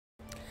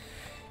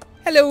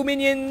Hello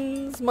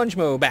minions!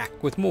 Munchmo back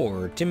with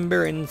more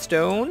timber and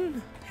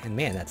stone. And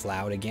man, that's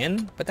loud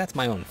again, but that's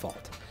my own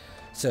fault.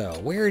 So,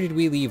 where did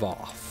we leave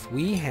off?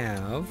 We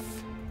have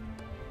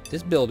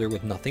this builder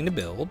with nothing to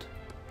build.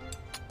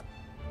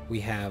 We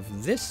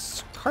have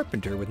this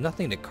carpenter with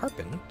nothing to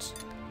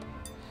carpent.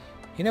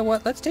 You know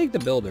what? Let's take the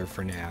builder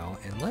for now,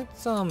 and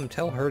let's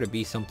tell her to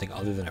be something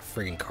other than a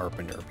friggin'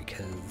 carpenter,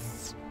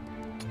 because...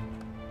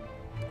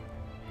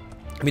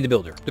 I mean the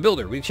builder. The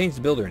builder! We changed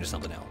the builder into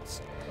something else.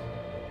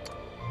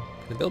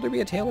 Can the builder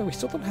be a tailor? We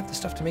still don't have the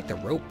stuff to make the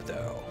rope,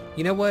 though.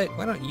 You know what?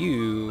 Why don't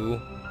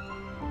you...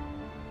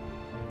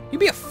 You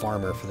be a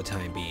farmer for the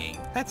time being.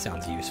 That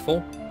sounds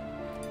useful.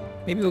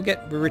 Maybe we'll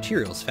get the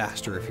materials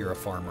faster if you're a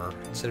farmer.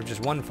 Instead of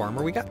just one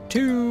farmer, we got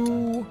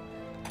two!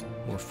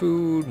 More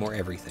food, more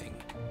everything.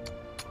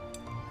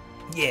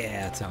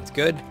 Yeah, that sounds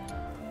good.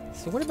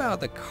 So what about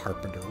the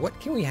carpenter? What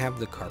can we have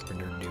the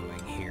carpenter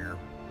doing here?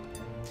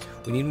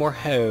 We need more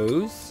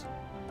hoes.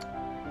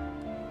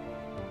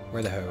 Where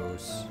are the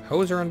hoes?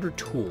 Hoes are under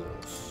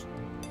tools.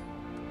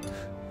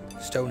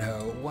 Stone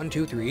hoe. 1,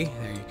 2, 3.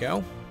 There you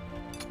go.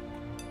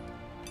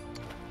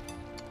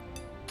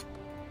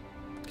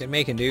 Get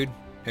making, dude.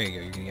 There you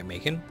go. You're gonna get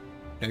making.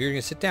 No, you're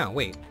gonna sit down.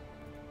 Wait.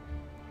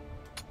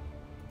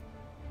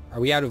 Are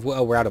we out of wood?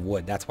 Oh, we're out of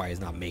wood. That's why he's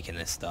not making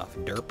this stuff.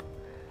 Derp.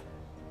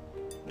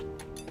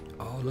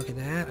 Oh, look at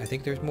that. I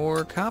think there's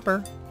more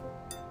copper.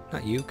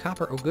 Not you.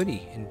 Copper. Oh,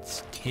 goody. And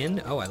it's tin.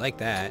 Oh, I like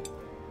that.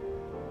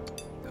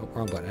 Oh,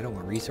 wrong button. I don't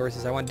want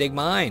resources. I want dig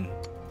mine.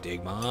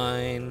 Dig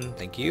mine.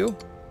 Thank you.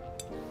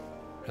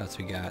 What else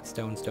we got?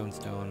 Stone, stone,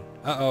 stone.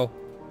 Uh-oh.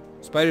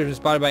 Spider's been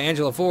spotted by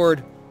Angela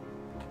Ford.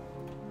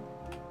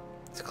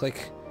 Let's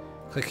click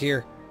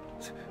here.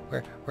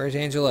 Where's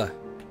Angela?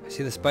 I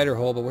see the spider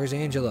hole, but where's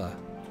Angela?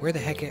 Where the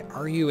heck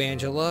are you,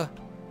 Angela?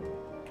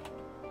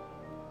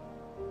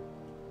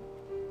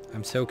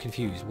 I'm so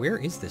confused. Where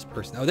is this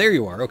person? Oh, there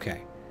you are.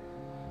 Okay.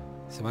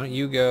 So why don't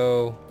you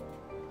go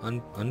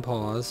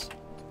unpause.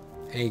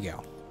 There you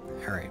go.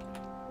 All right.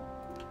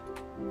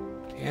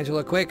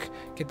 Angela, quick.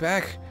 Get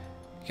back.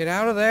 Get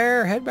out of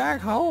there. Head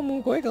back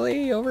home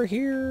quickly. Over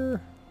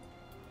here.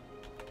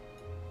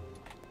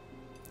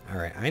 All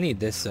right. I need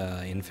this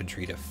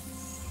infantry to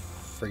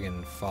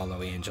friggin'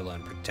 follow Angela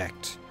and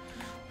protect.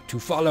 To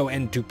follow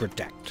and to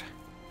protect.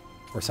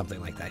 Or something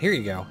like that. Here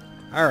you go.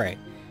 All right.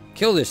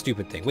 Kill this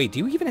stupid thing. Wait, do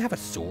you even have a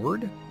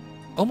sword?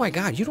 Oh my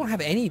god, you don't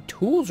have any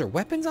tools or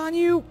weapons on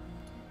you?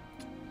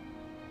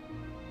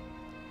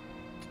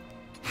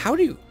 How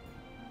do you...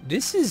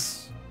 This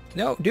is...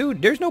 No,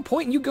 dude, there's no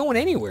point in you going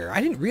anywhere.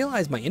 I didn't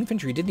realize my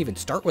infantry didn't even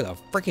start with a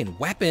freaking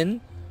weapon.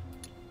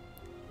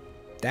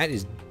 That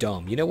is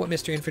dumb. You know what,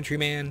 Mr.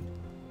 Infantryman?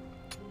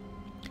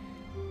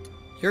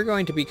 You're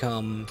going to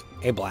become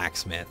a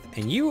blacksmith,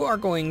 and you are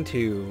going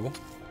to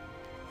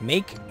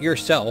make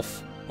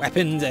yourself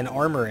weapons and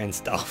armor and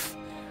stuff.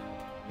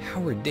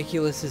 How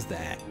ridiculous is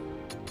that?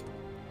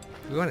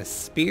 We want a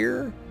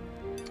spear?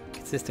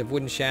 Consists of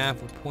wooden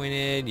shaft with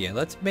pointed. Yeah,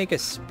 let's make a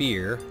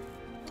spear.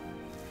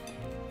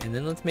 And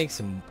then let's make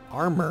some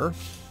armor.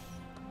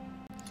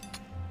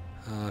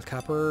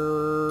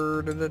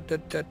 Copper.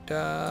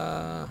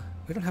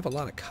 We don't have a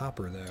lot of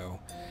copper though.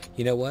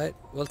 You know what?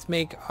 Let's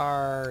make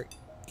our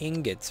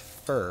ingots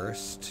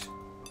first.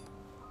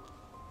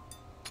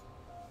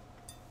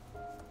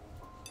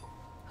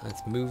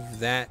 Let's move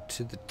that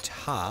to the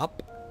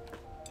top.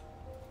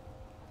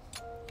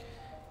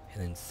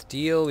 And then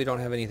steel, we don't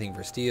have anything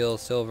for steel.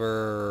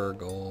 Silver,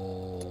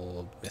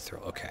 gold,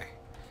 mithril. Okay.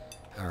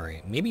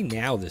 Alright, maybe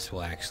now this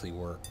will actually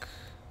work.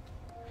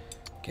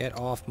 Get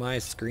off my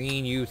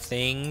screen, you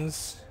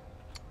things.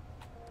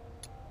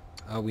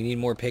 Oh, we need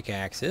more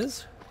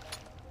pickaxes.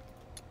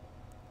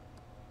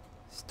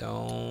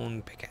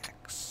 Stone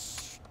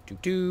pickaxe.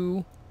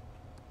 Doo-doo.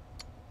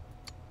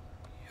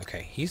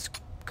 Okay, he's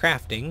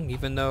crafting,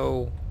 even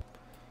though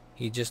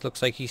he just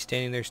looks like he's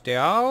standing there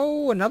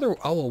oh, another,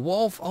 oh, a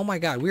wolf. Oh my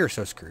god, we are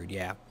so screwed.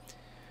 Yeah,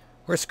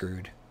 we're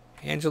screwed.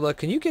 Angela,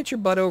 can you get your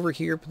butt over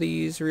here,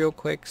 please, real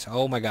quick?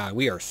 Oh my god,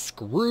 we are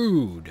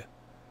screwed.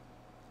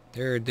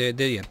 There,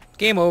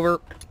 game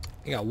over.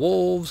 You got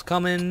wolves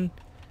coming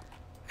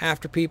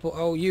after people.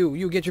 Oh,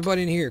 you get your butt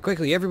in here,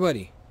 quickly,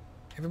 everybody.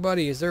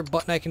 Everybody, is there a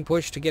button I can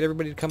push to get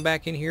everybody to come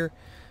back in here?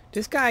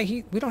 This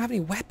guy, we don't have any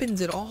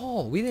weapons at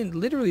all. We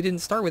literally didn't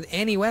start with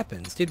any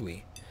weapons, did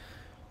we?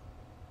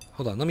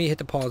 Hold on, let me hit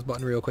the pause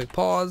button real quick.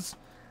 Pause.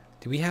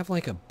 Do we have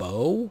like a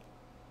bow?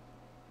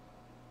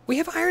 We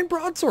have iron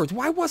broadswords.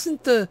 Why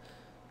wasn't the...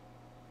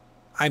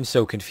 I'm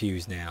so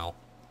confused now.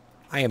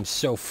 I am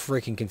so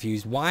freaking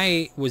confused.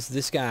 Why was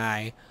this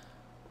guy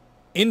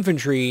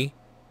infantry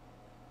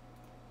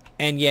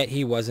and yet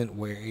he wasn't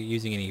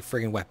using any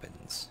friggin'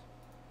 weapons?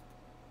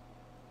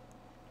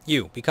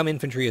 You, become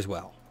infantry as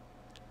well.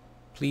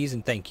 Please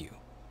and thank you.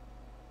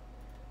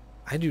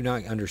 I do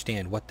not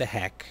understand what the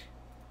heck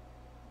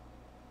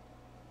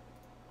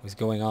was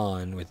going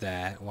on with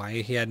that.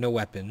 Why he had no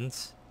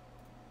weapons.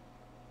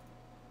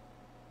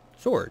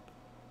 Sword.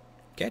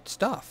 Get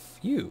stuff.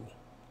 You.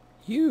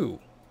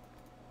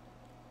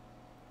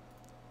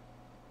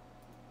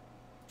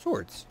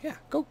 Swords. Yeah,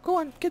 go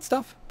on. Get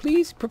stuff.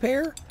 Please,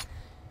 prepare.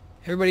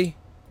 Everybody,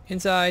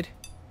 inside.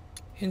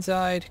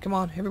 Inside. Come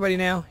on, everybody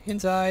now.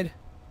 Inside.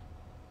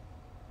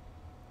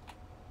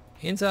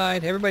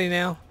 Inside. Everybody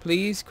now.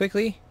 Please,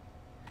 quickly.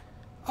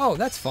 Oh,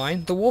 that's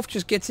fine. The wolf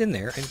just gets in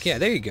there. And yeah,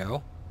 there you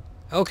go.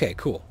 Okay,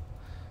 cool.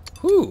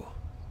 Whew.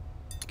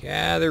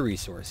 Gather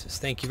resources.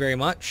 Thank you very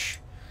much.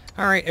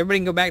 Alright, everybody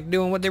can go back to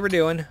doing what they were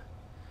doing.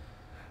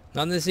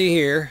 Nothing to see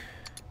here.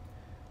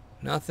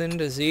 Nothing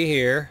to see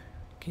here.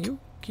 Can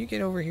you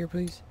get over here,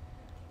 please?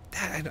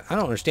 I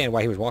don't understand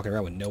why he was walking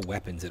around with no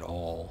weapons at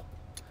all.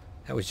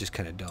 That was just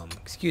kind of dumb.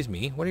 Excuse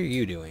me, what are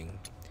you doing?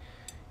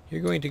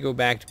 You're going to go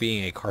back to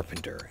being a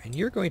carpenter, and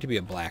you're going to be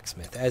a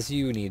blacksmith, as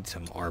you need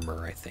some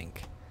armor, I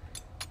think.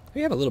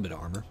 We have a little bit of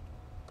armor.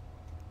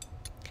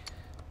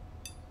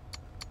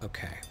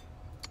 Okay.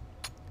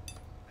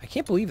 I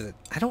can't believe that.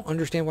 I don't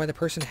understand why the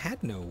person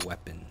had no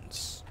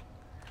weapons.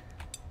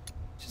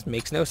 It just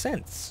makes no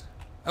sense.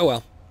 Oh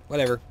well,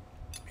 whatever.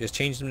 Just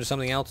change them to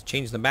something else,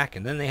 change them back,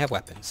 and then they have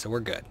weapons, so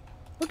we're good.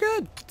 We're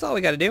good. That's all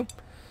we gotta do.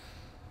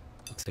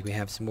 Looks like we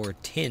have some more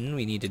tin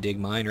we need to dig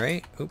mine,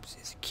 right? Oops,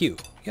 it's a Q.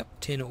 Yep,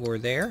 tin ore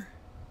there.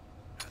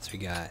 What else we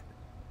got?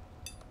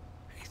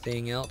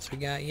 Anything else we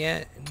got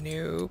yet?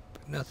 Nope,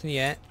 nothing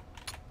yet.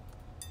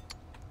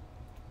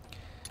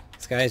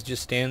 This guy's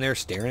just standing there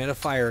staring at a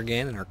fire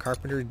again, and our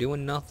carpenter's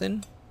doing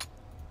nothing.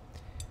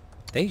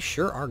 They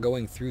sure are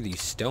going through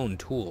these stone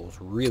tools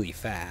really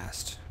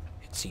fast,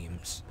 it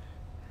seems.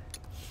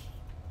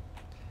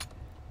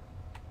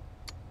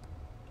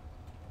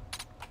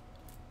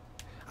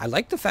 I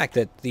like the fact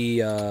that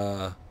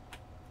the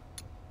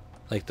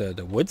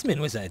woodsman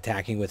was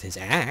attacking with his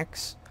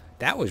axe.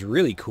 That was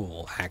really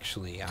cool,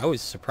 actually. I was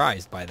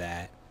surprised by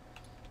that.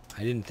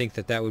 I didn't think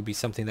that that would be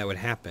something that would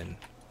happen.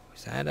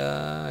 Is that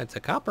it's a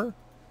copper.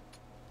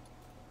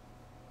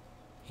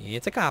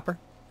 It's a copper.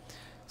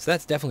 So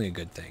that's definitely a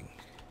good thing.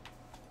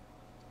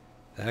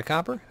 Is that a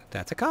copper?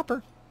 That's a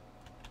copper.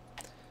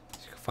 So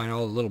you can find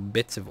all the little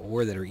bits of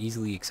ore that are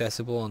easily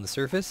accessible on the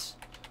surface.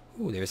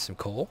 Ooh, there's some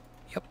coal.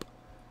 Yep.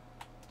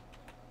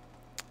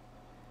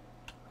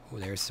 Oh,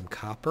 there's some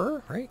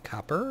copper, right?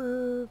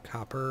 Copper.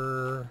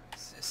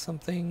 Is this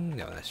something?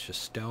 No, that's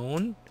just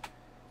stone.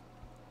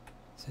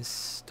 Is this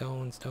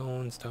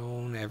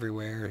stone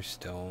everywhere?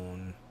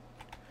 Stone.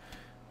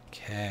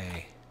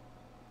 Okay.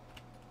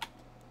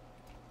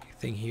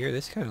 Anything here?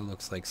 This kind of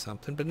looks like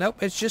something, but nope,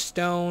 it's just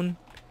stone.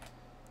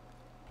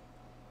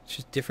 It's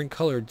just different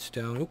colored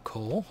stone. Oh,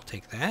 coal. I'll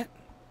take that.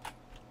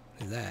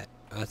 What is that?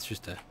 Oh, that's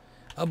just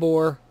a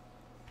boar.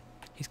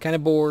 He's kind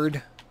of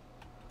bored.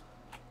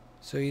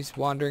 So he's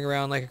wandering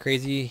around like a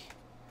crazy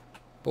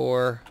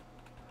boar.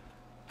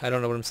 I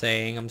don't know what I'm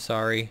saying. I'm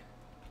sorry.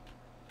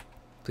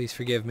 Please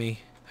forgive me.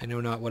 I know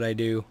not what I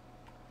do.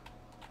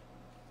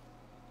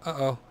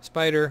 Uh-oh.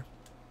 Spider.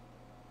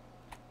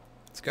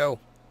 Let's go.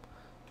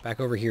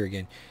 Back over here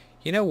again.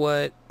 You know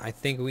what I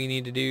think we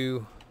need to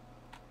do?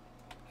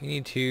 We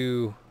need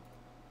to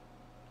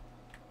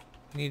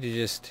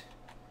just...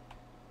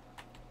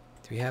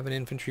 Do we have an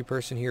infantry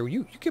person here?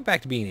 You get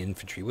back to being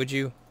infantry, would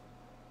you?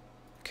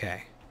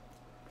 Okay.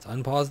 Let's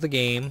unpause the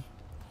game.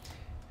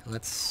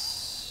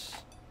 Let's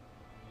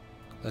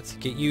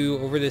get you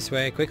over this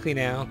way quickly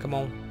now. Come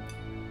on.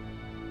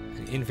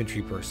 An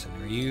infantry person.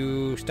 Are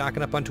you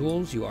stocking up on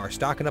tools? You are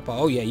stocking up.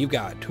 Oh yeah, you've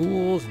got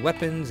tools,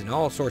 weapons, and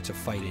all sorts of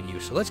fight in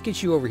you. So let's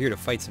get you over here to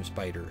fight some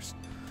spiders.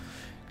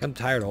 I'm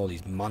tired of all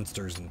these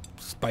monsters and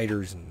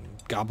spiders and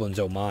goblins.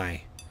 Oh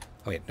my.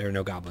 Oh wait, there are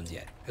no goblins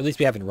yet. At least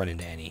we haven't run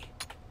into any.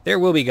 There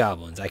will be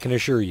goblins, I can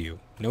assure you.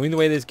 Knowing the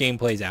way this game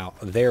plays out,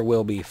 there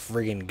will be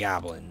friggin'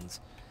 goblins.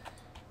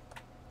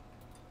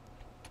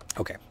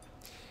 Okay.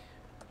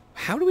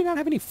 How do we not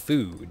have any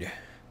food?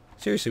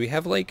 Seriously, we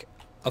have like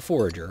a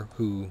forager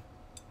we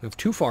have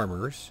 2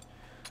 farmers.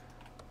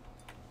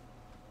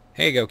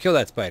 Here you go, kill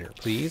that spider,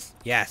 please.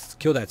 Yes,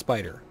 kill that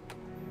spider.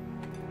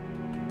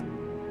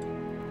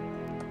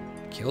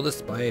 Kill the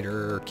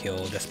spider,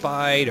 kill the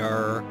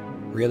spider.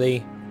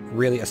 Really?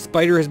 Really? A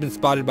spider has been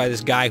spotted by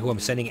this guy who I'm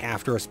sending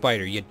after a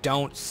spider. You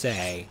don't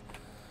say.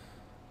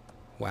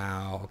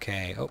 Wow,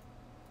 okay. Oh.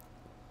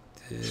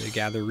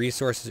 Gather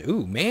resources.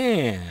 Ooh,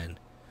 man.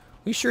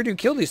 We sure do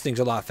kill these things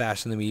a lot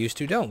faster than we used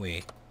to, don't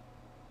we?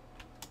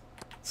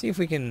 Let's see if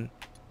we can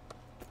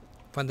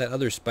find that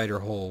other spider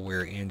hole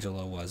where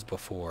Angela was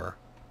before.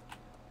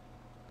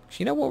 So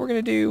you know what we're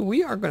going to do?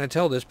 We are going to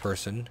tell this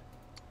person.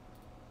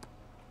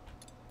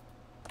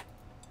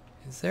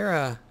 Is there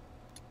a...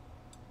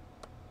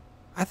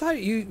 I thought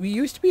we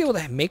used to be able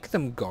to make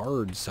them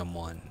guard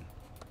someone.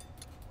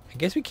 I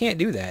guess we can't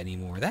do that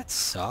anymore. That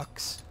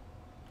sucks.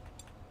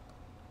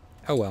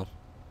 Oh well.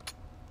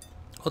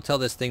 We'll tell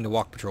this thing to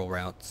walk patrol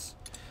routes.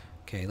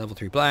 Okay, level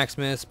 3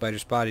 blacksmith, spider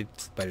spotted,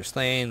 spider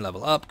slain,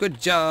 level up.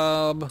 Good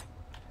job,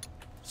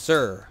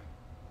 sir.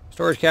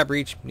 Storage cap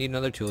reach. Need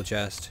another tool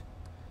chest.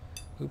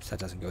 Oops, that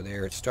doesn't go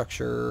there. It's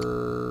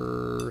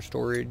structure,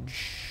 storage,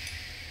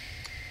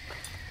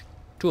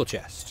 tool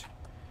chest.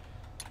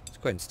 Let's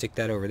go ahead and stick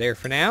that over there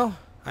for now.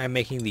 I am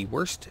making the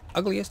worst,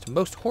 ugliest,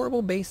 most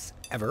horrible base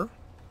ever.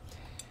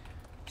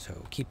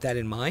 So keep that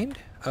in mind.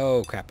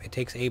 Oh, crap. It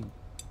takes a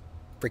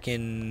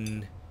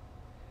freaking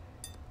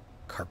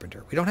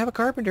carpenter. We don't have a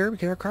carpenter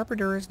because our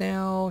carpenter is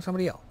now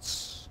somebody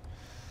else.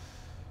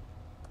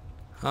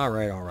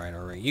 Alright, alright,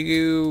 alright.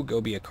 You go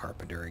be a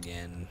carpenter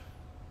again.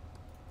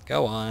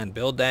 Go on,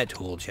 build that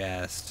tool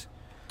chest.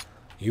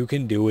 You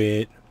can do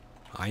it.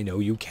 I know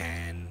you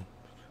can.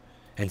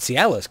 And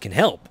Cialis can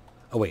help.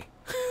 Oh, wait.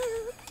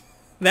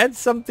 That's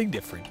something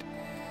different.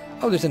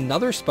 Oh, there's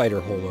another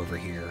spider hole over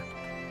here.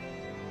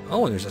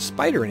 Oh, and there's a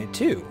spider in it,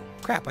 too.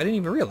 Crap, I didn't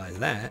even realize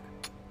that.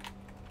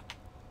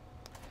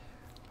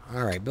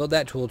 Alright, build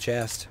that tool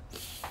chest.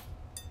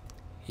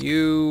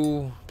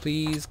 You,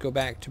 please go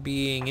back to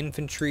being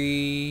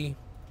infantry.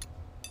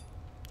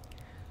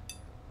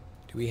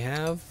 Do we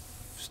have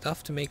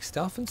stuff to make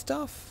stuff and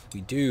stuff?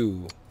 We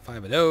do.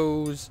 5 of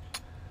those.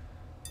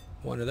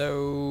 1 of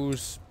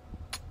those.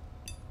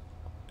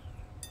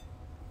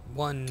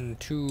 1,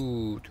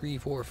 2, 3,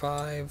 4,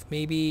 5.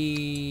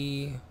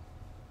 Maybe...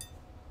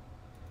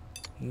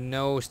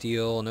 No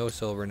steel, no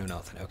silver, no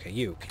nothing. Okay,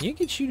 you. Can you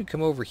get you to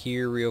come over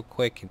here real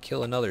quick and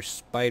kill another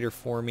spider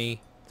for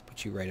me? Let's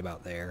put you right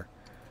about there.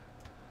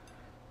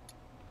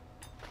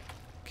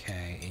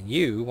 Okay, and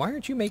you, why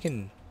aren't you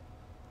making...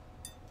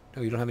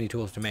 No, you don't have any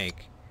tools to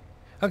make.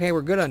 Okay,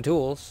 we're good on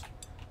tools.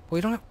 Well,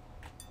 we don't have...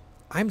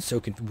 I'm so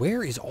confused.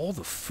 Where is all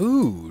the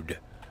food?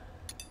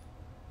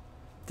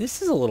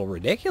 This is a little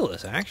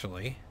ridiculous,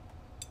 actually.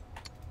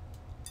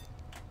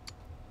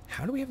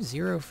 How do we have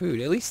 0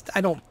 food? At least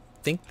I don't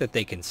think that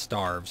they can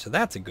starve, so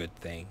that's a good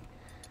thing.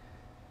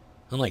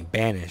 Unlike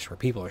Banished, where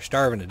people are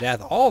starving to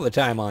death all the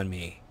time on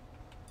me.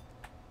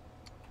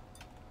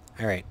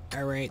 Alright,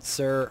 alright,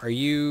 sir. Are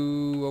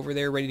you over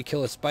there ready to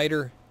kill a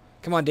spider?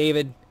 Come on,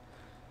 David.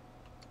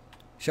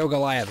 Show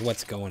Goliath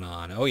what's going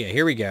on. Oh yeah,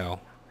 here we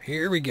go.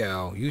 Here we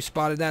go. You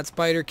spotted that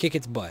spider, kick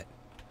its butt.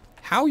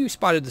 How you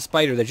spotted the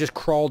spider that just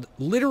crawled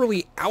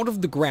literally out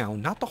of the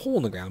ground, not the hole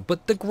in the ground,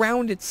 but the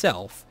ground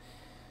itself,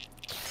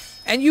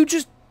 and you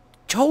just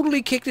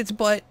totally kicked its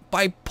butt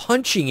by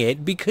punching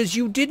it because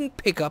you didn't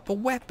pick up a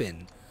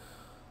weapon.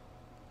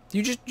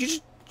 You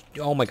just,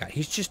 oh my god,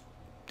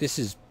 this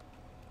is,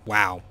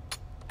 wow.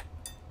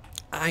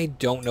 I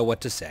don't know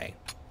what to say.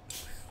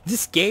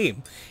 This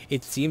game,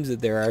 it seems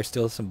that there are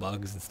still some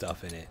bugs and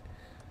stuff in it.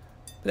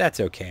 But that's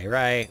okay,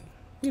 right?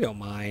 We don't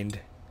mind.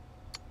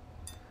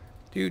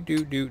 Okay,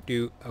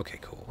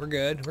 cool. We're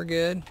good. We're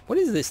good. What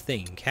is this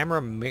thing?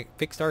 Camera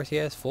fixed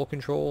RCS, full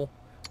control,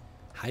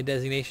 high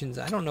designations.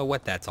 I don't know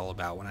what that's all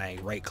about when I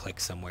right-click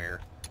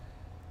somewhere.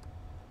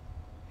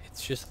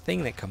 It's just a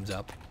thing that comes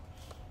up.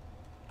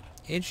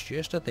 It's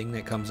just a thing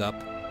that comes up.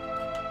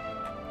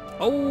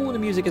 Oh, the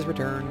music has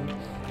returned.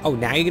 Oh,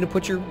 now you're going to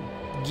put your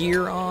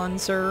gear on,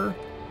 sir?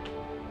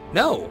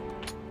 No.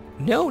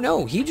 No,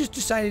 no. He just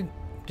decided...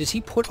 Does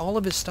he put all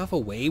of his stuff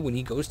away when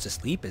he goes to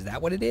sleep? Is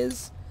that what it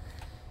is?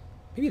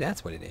 Maybe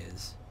that's what it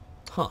is.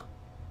 Huh.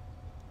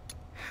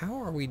 How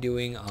are we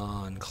doing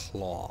on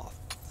cloth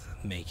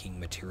making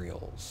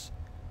materials?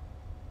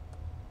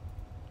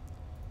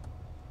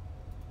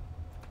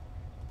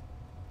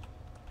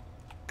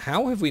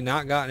 How have we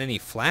not gotten any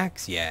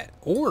flax yet?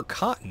 Or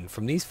cotton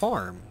from these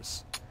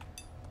farms?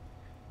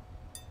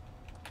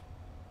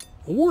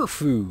 Or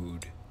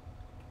food?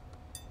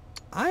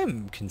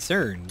 I'm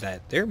concerned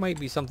that there might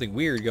be something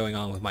weird going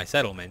on with my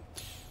settlement.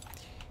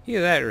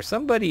 Either that or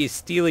somebody is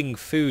stealing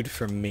food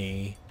from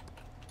me.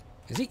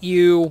 Is it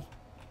you?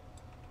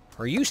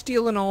 Are you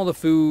stealing all the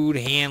food,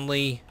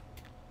 Hanley?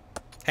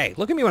 Hey,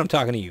 look at me when I'm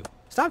talking to you.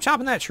 Stop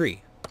chopping that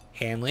tree.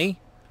 Hanley?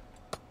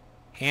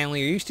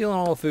 Hanley, are you stealing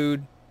all the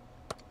food?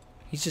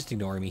 He's just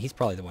ignoring me. He's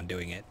probably the one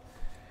doing it.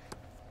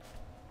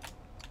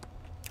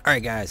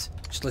 Alright, guys.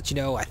 Just to let you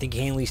know, I think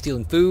Hanley's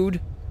stealing food.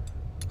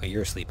 Wait,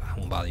 you're asleep. I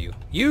won't bother you.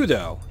 You,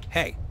 though.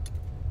 Hey.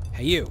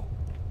 Hey, you.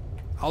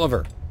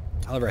 Oliver.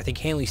 Oliver, I think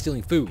Hanley's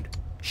stealing food.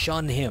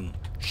 Shun him.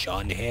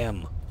 Shun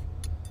him.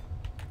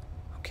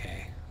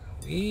 Okay.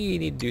 We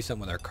need to do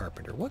something with our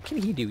carpenter. What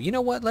can he do? You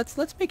know what? Let's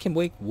make him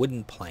make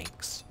wooden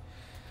planks.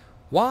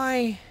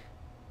 Why?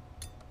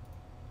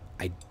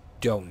 I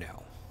don't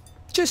know.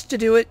 Just to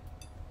do it.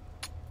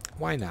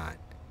 Why not?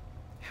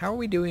 How are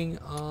we doing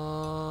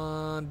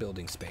on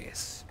building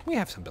space? We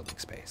have some building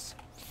space.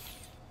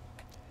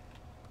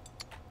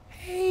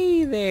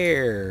 Hey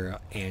there,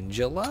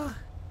 Angela.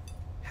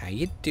 How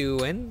you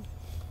doing?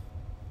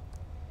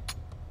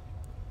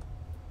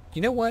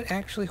 You know what?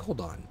 Actually, hold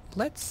on.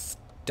 Let's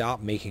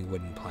stop making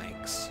wooden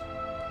planks.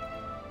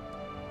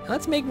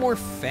 Let's make more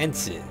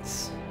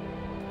fences.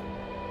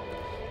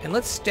 And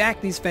let's stack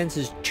these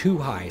fences too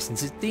high,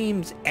 since it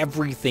seems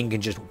everything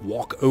can just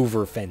walk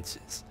over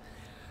fences.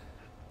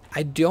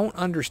 I don't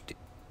understand.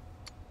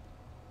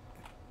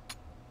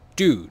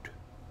 Dude.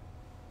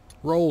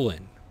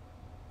 Roland.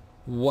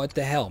 What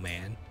the hell,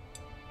 man?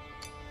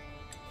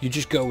 You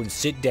just go and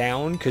sit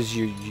down because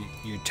you're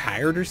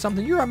tired or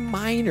something? You're a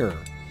miner.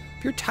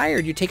 If you're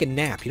tired, you take a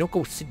nap. You don't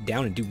go sit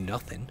down and do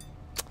nothing.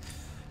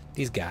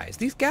 These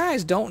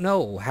guys don't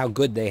know how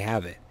good they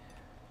have it.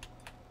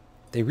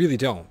 They really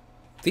don't.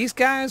 If these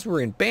guys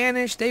were in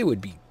Banished, they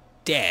would be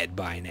dead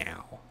by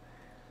now.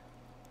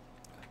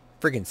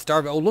 Friggin'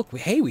 starving. Oh, look.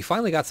 Hey, we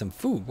finally got some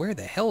food. Where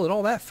the hell did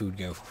all that food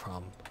go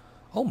from?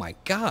 Oh, my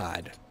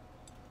God.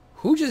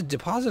 Who just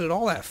deposited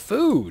all that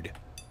food?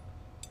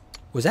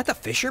 Was that the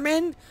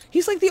fisherman?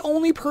 He's like the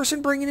only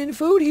person bringing in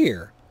food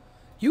here.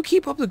 You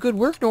keep up the good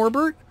work,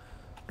 Norbert.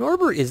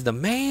 Norbert is the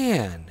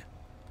man.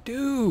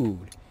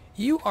 Dude,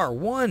 you are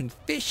one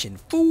fishing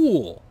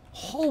fool.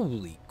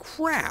 Holy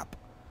crap.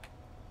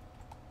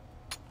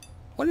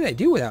 What did I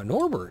do without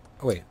Norbert?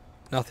 Oh, wait.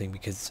 Nothing,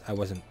 because I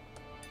wasn't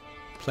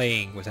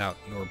playing without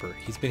Norbert.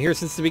 He's been here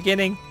since the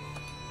beginning.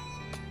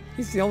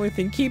 He's the only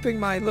thing keeping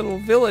my little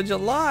village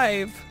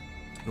alive.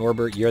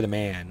 Norbert, you're the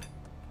man.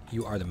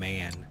 You are the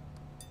man.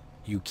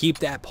 You keep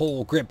that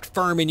pole gripped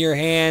firm in your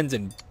hands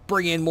and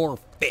bring in more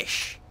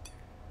fish.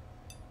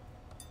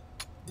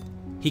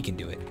 He can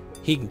do it.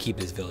 He can keep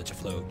this village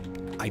afloat.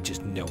 I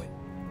just know it.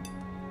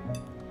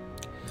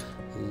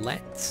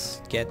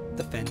 Let's get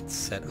the fence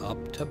set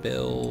up to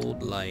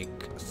build like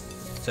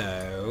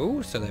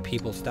so that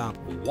people stop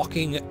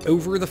walking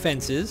over the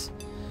fences.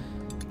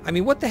 I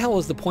mean, what the hell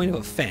is the point of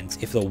a fence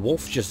if the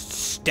wolf just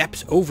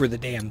steps over the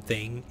damn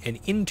thing and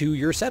into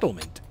your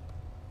settlement?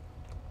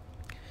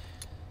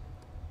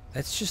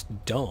 That's just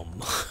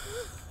dumb.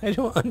 I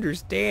don't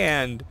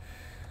understand.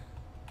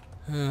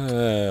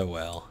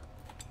 Well.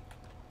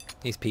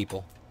 These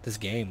people. This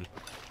game.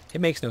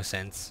 It makes no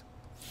sense.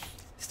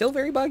 Still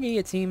very buggy,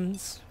 it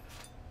seems.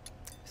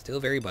 Still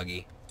very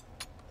buggy.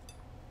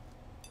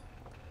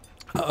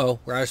 Uh-oh.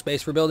 We're out of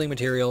space for building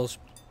materials.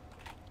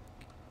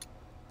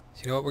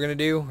 So you know what we're going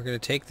to do? We're going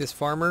to take this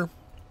farmer.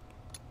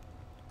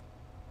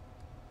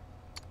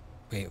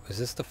 Wait, was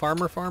this the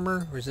farmer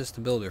or is this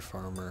the builder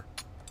farmer?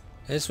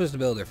 This was the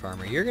builder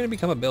farmer. You're going to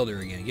become a builder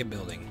again. Get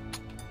building.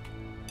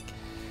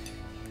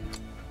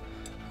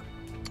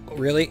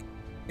 Really?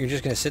 You're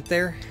just going to sit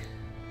there?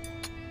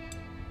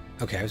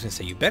 Okay, I was going to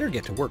say, you better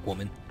get to work,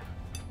 woman.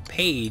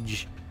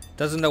 Paige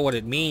doesn't know what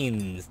it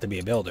means to be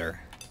a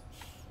builder.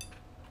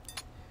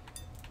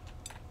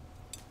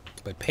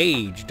 But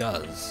Paige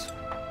does,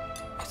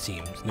 it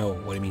seems, know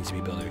what it means to be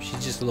a builder.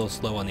 She's just a little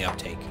slow on the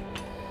uptake.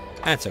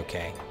 That's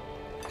okay.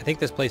 I think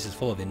this place is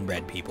full of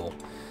inbred people.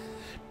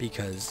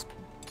 Because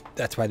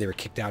that's why they were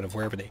kicked out of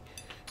wherever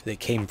they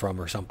came from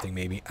or something,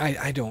 maybe.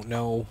 I don't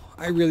know.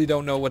 I really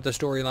don't know what the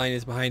storyline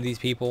is behind these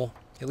people.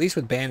 At least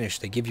with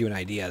Banished, they give you an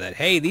idea that,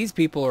 hey, these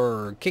people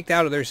are kicked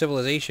out of their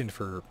civilization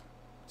for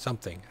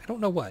something. I don't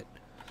know what.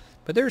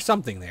 But there's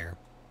something there.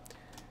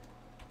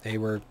 They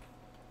were,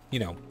 you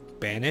know,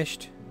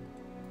 banished.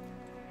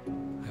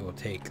 I will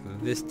take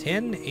this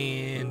tin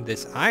and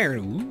this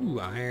iron.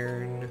 Ooh,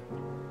 iron.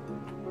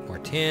 More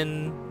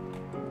tin.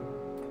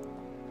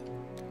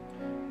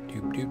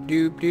 Doop, doop,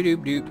 doop, doop,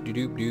 doop, doop, doop,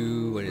 doop,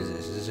 doop. What is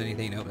this? Is this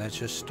anything? Nope, that's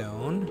just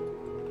stone.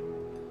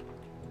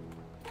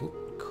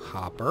 Ooh,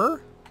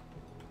 copper.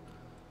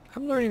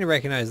 I'm learning to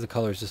recognize the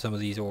colors of some of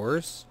these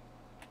ores.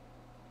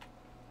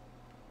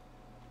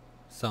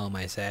 Some,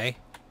 I say.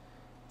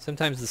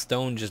 Sometimes the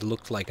stone just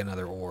looks like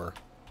another ore.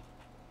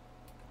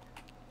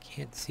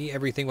 Can't see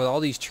everything with all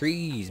these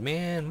trees,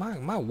 man.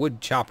 My wood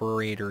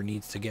chopperator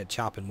needs to get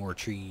chopping more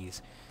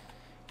trees.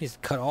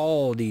 Just cut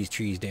all these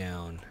trees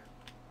down.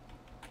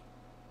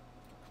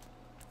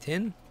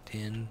 Tin,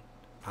 tin,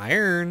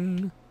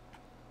 iron,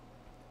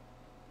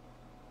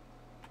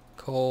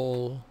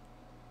 coal.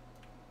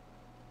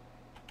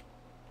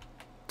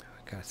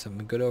 Got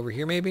something good over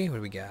here, maybe? What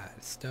do we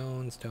got?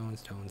 Stone, stone,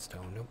 stone,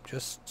 stone. Nope,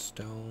 just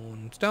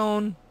stone.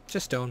 Stone.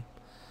 Just stone.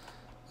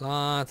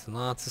 Lots and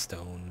lots of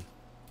stone.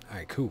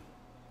 Alright, cool.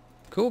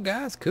 Cool,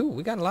 guys. Cool.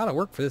 We got a lot of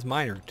work for this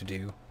miner to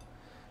do.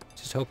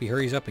 Just hope he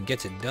hurries up and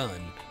gets it done.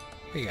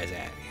 Where you guys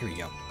at? Here we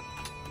go.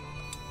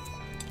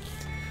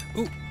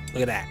 Ooh,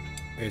 look at that.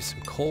 There's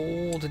some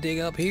coal to dig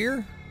up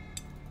here.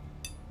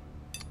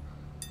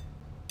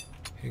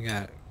 We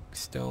got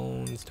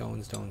stone,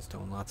 stone, stone,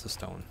 stone. Lots of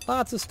stone.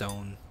 Lots of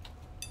stone.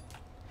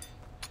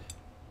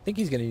 I think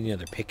he's going to need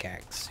another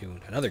pickaxe soon.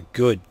 Another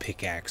good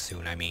pickaxe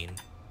soon, I mean.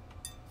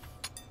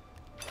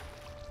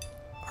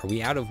 Are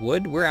we out of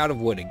wood? We're out of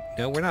wood.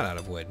 No, we're not out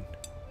of wood.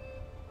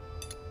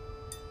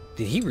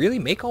 Did he really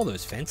make all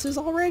those fences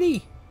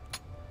already?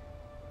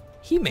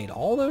 He made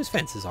all those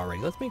fences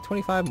already. Let's make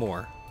 25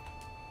 more.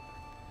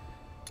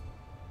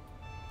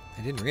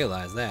 I didn't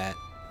realize that.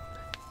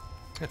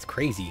 That's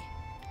crazy.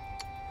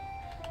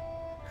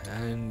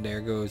 And there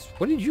goes...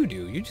 What did you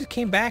do? You just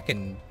came back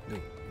and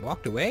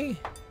walked away?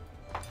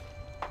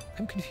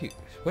 I'm confused.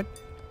 What?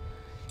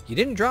 You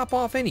didn't drop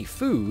off any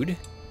food.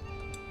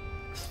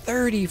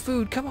 30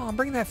 food. Come on,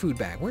 bring that food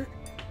back. Where?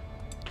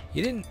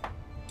 You didn't...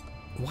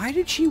 Why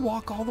did she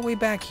walk all the way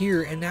back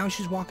here and now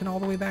she's walking all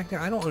the way back there?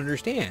 I don't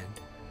understand.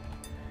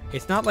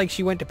 It's not like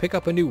she went to pick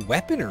up a new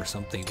weapon or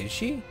something, did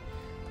she?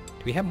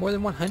 Do we have more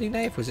than one hunting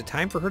knife? Was it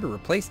time for her to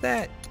replace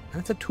that?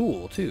 That's a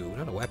tool, too,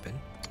 not a weapon.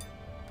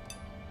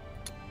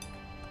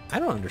 I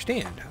don't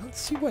understand.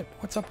 Let's see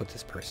what's up with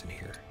this person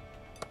here.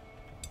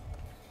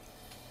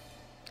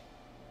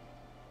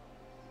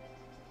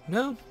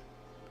 No?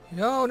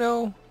 No,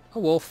 no. A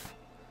wolf.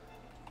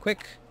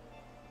 Quick.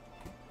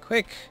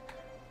 Quick.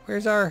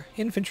 Where's our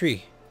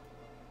infantry?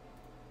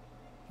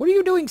 What are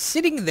you doing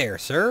sitting there,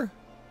 sir?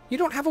 You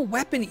don't have a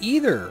weapon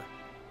either.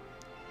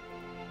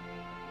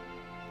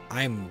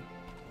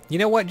 You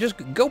know what? Just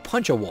go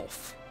punch a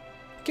wolf.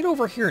 Get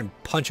over here and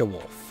punch a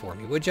wolf for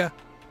me, would ya?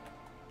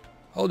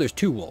 Oh, there's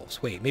 2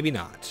 wolves. Wait, maybe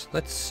not.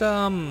 Let's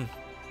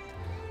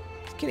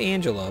get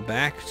Angela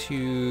back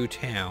to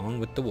town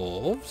with the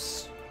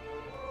wolves.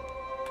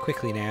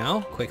 Quickly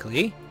now.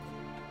 Quickly.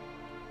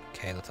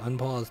 Okay, let's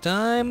unpause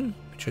time.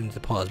 Which one's the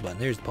pause button?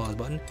 There's the pause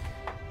button.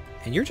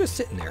 And you're just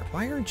sitting there.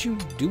 Why aren't you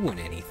doing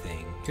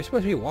anything? You're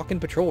supposed to be walking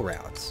patrol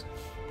routes.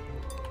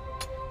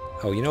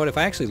 Oh, you know what? If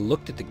I actually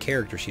looked at the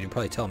character sheet, it'd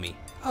probably tell me.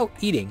 Oh,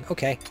 eating.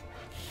 Okay.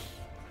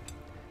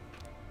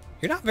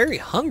 You're not very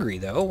hungry,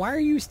 though. Why are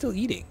you still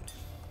eating?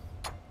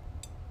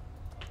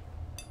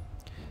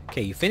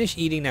 Okay, you finished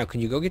eating. Now, can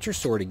you go get your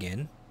sword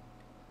again?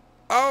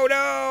 Oh,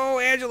 no!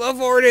 Angela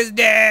Ford is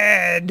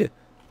dead!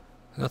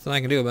 Nothing I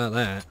can do about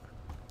that.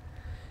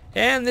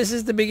 And this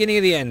is the beginning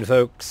of the end,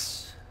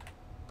 folks.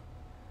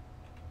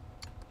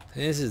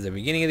 This is the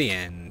beginning of the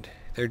end.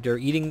 They're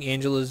eating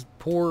Angela's...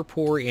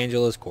 Poor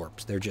Angela's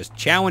corpse. They're just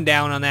chowing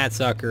down on that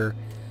sucker.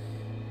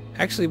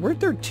 Actually, weren't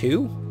there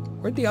 2?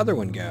 Where'd the other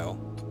one go?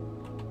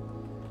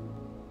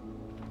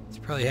 It's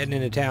probably heading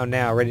into town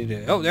now, ready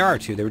to... Oh, there are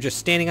 2. They were just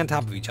standing on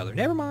top of each other.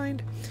 Never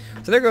mind.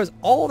 So there goes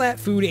all that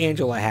food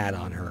Angela had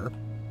on her.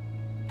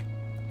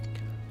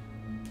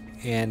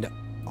 And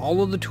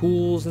all of the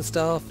tools and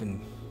stuff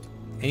and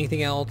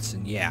anything else.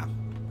 And yeah.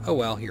 Oh,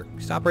 well, here.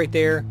 Stop right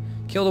there.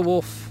 Kill the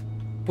wolf.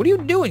 What are you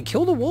doing?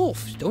 Kill the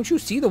wolf. Don't you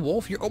see the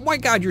wolf? Oh my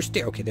god, you're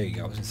staring. Okay, there you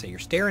go. I was going to say, you're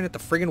staring at the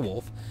friggin'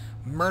 wolf.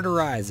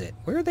 Murderize it.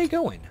 Where are they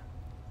going?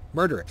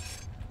 Murder it.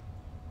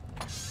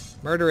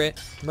 Murder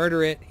it.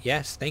 Murder it.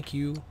 Yes, thank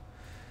you.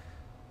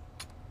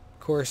 Of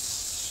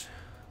course,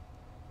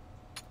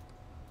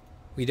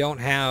 we don't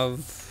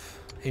have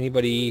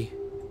anybody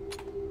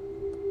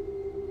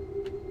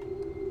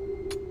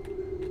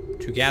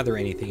to gather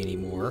anything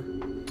anymore.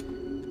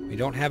 We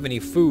don't have any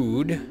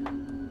food.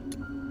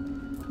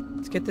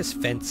 Let's get this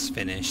fence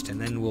finished, and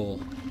then we'll...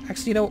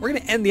 Actually, you know what? We're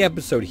going to end the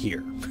episode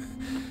here.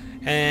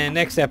 And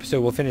next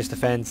episode, we'll finish the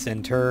fence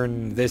and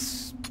turn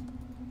this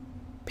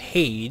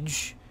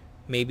page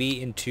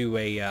maybe into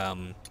a, you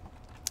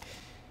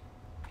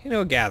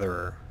know, a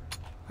gatherer.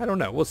 I don't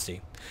know. We'll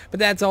see. But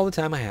that's all the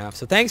time I have.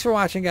 So thanks for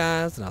watching,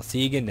 guys, and I'll see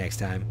you again next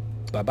time.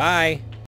 Bye-bye.